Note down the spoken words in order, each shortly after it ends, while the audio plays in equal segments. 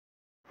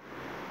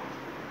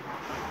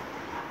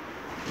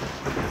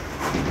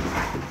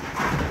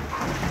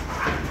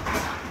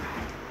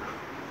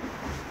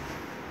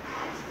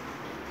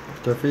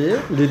Tuffy,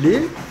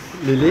 Lily,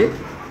 Lily.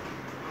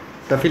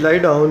 Tuffy, lie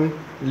down.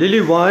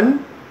 Lily,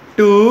 1,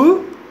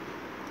 2,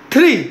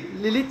 3.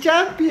 Lily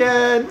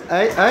champion.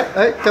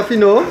 I. Tuffy,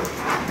 no.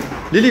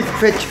 Lily,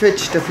 fetch.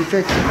 Tuffy,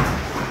 fetch.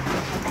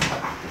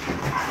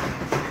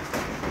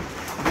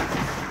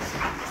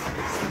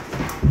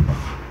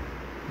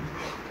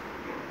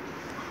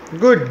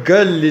 Good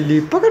girl,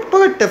 Lily.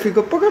 Pakad, Tuffy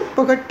ko.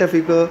 Pakad,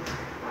 Tuffy ko.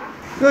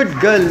 Good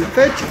girl.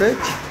 Fetch.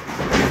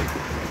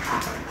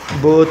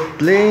 Both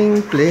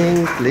playing.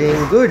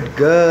 Good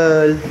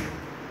girl.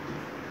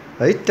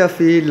 Hi,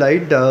 Tuffy. Lie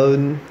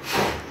down.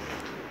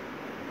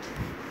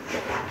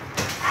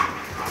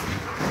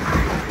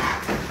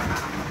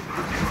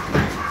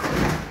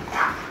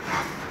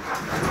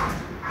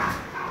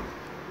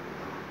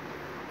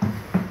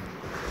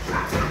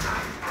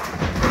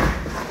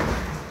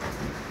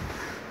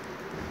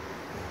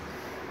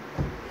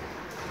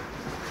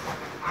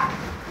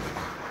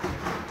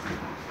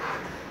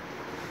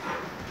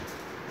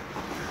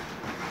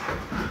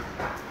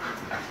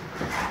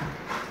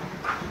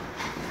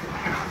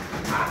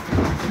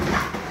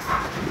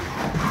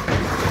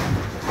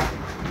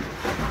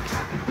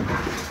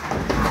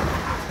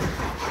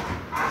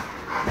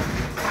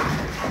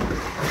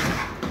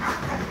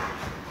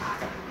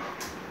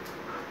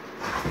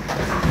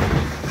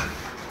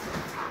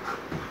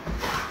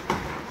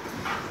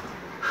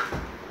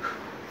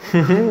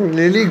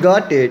 Lily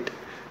got it.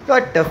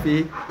 Got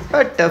Tuffy.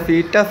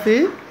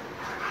 Tuffy.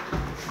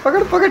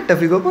 Pakad,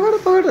 Tuffy go.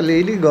 Pakad.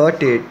 Lily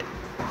got it.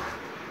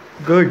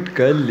 Good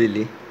girl,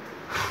 Lily.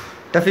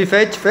 Tuffy,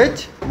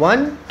 fetch.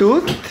 1,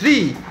 2,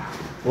 3.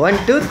 1,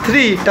 2,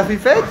 3. Tuffy,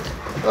 fetch.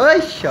 Oh,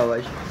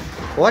 shabash.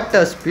 What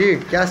a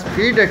speed. Kya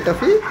speed है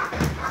Tuffy?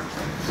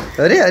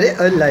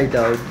 अरे lie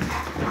down.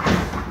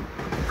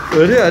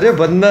 अरे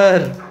बंदर.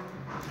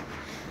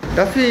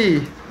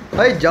 Tuffy.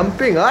 Hi,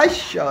 jumping.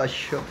 Ash.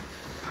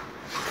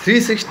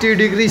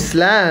 360-degree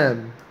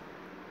slam.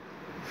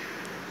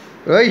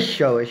 Right,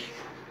 shabash.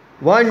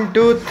 1,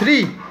 2,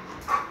 3.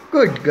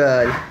 Good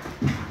girl.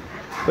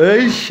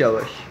 Right,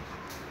 shabash.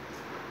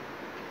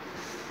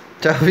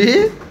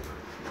 Tuffy?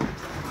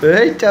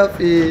 Hey,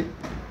 Tuffy.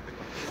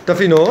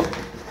 Tuffy, no.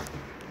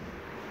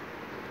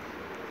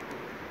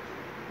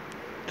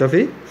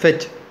 Tuffy,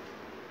 fetch.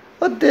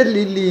 What the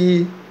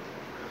Lily?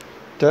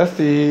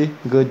 Tuffy,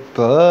 good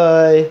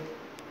boy.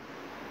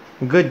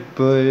 Good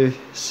boy.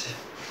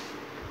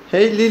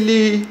 Hey,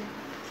 Lily.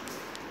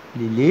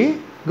 Lily,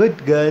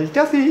 good girl.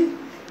 Tuffy.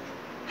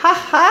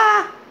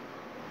 Ha.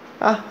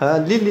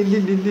 Lily.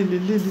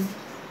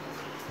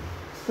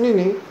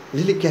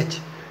 Lily,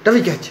 catch.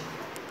 Tuffy, catch.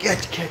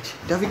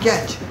 Tuffy,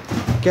 catch.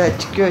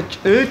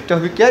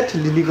 Tuffy, catch.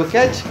 Lily, go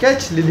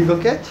catch. Lily, go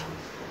catch.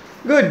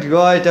 Good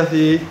boy,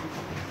 Tuffy.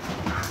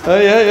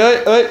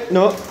 Hey.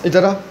 No,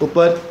 इधर आ,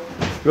 ऊपर.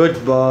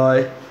 Good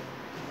boy.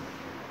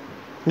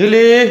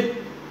 Lily.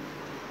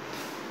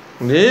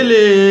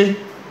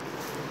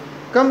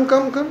 Come.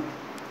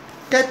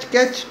 Catch.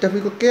 Tuffy,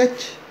 go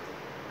catch.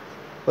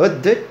 Oh,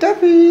 the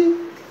Tuffy.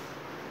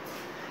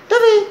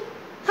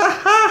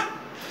 Ha.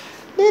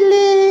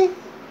 Lily.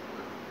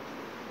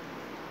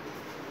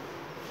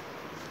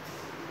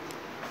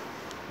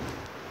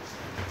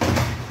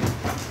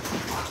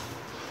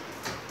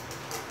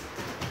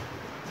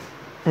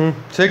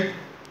 Sit.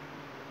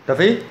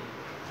 Tuffy.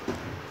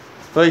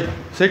 Hey,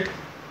 sit.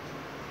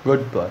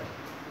 Good boy.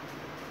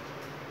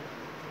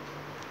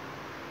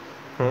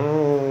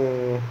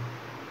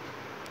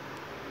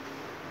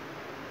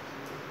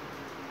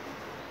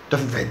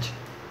 Tuffy,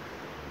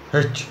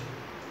 fetch.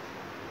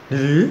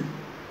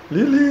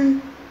 Lily.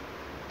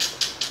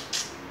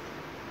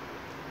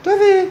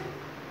 Tuffy.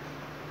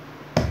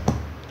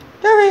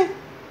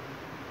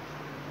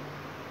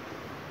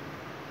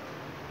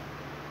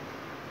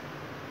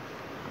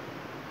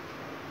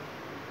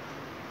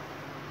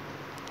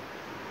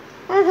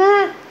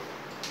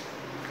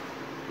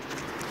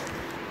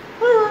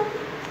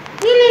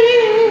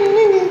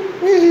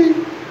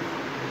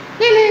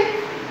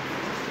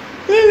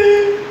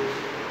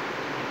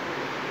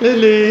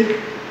 Lily.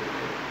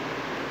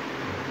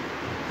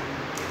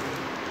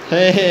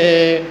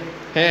 Hey.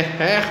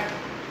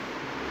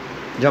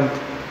 Jump.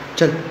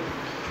 Chal.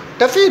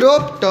 Tuffy,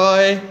 rope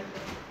toy.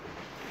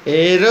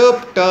 A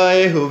rope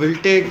toy. Who will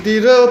take the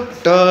rope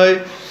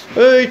toy?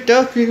 Hey,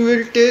 Tuffy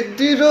will take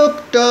the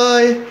rope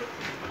toy.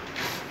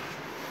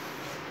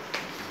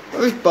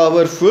 Oh,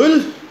 powerful.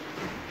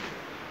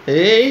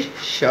 Hey,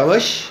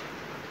 shabash.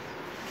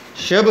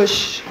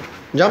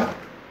 Jump.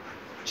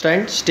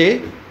 Stand.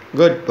 Stay.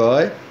 Good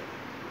boy.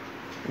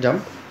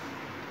 Jump.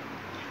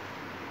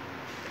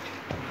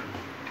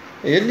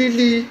 Hey,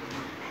 Lily.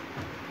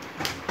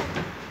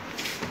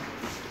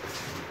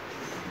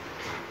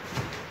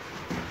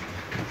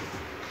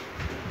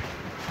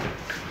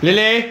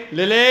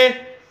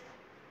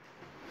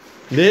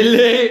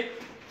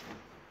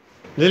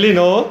 Lily,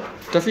 no.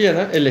 Tuffy है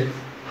ना? ले.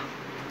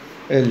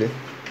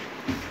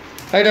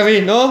 Hi,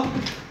 Tuffy, no.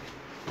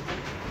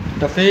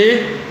 Tuffy.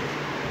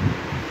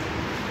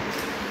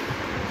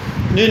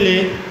 Lily.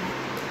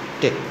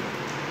 Take.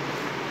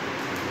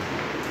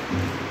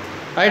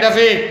 Hi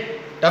Tuffy.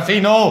 Tuffy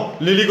no.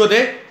 Lily को दे.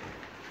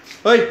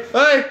 ओए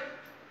ओए.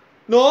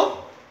 No.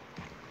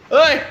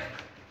 ओए.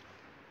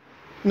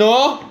 No.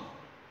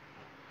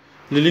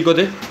 Lily को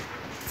दे.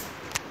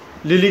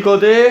 Lily को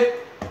दे.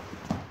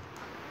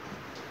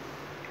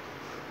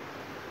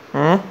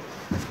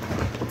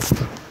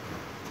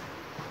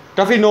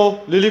 Tuffy no.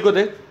 Lily को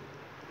दे.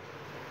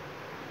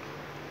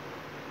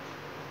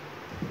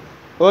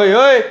 ओए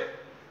ओए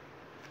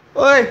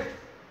ओए.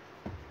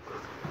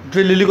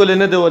 फिर लिली को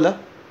लेने दे बोला.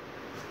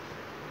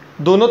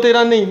 दोनों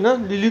तेरा नहीं ना.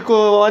 लिली को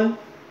वन.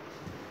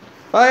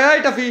 आए आए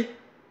टफी.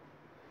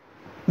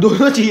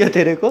 दोनों चाहिए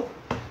तेरे को.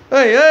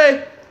 ओए ओए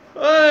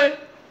ओए.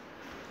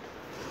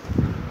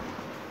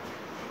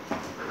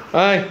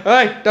 आए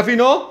आए टफी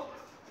नो.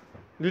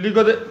 लिली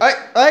को दे. आए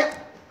आए.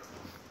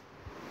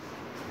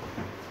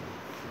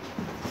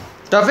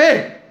 Tuffy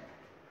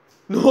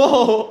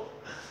no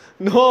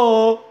no.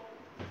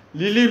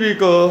 लिली भी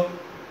को.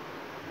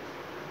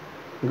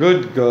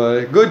 Good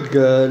girl, good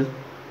girl.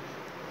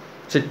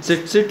 Sit,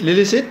 sit, sit.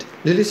 Lily, sit.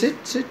 Lily, sit,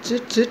 sit,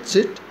 sit, sit,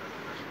 sit.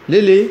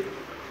 Lily,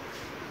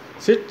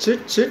 sit,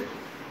 sit, sit.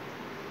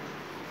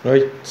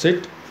 Right,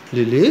 sit.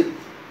 Lily,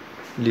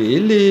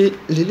 Lily,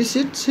 Lily,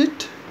 sit,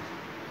 sit.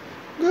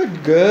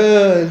 Good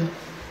girl.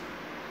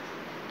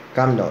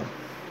 Calm down.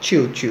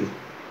 Chew, chew.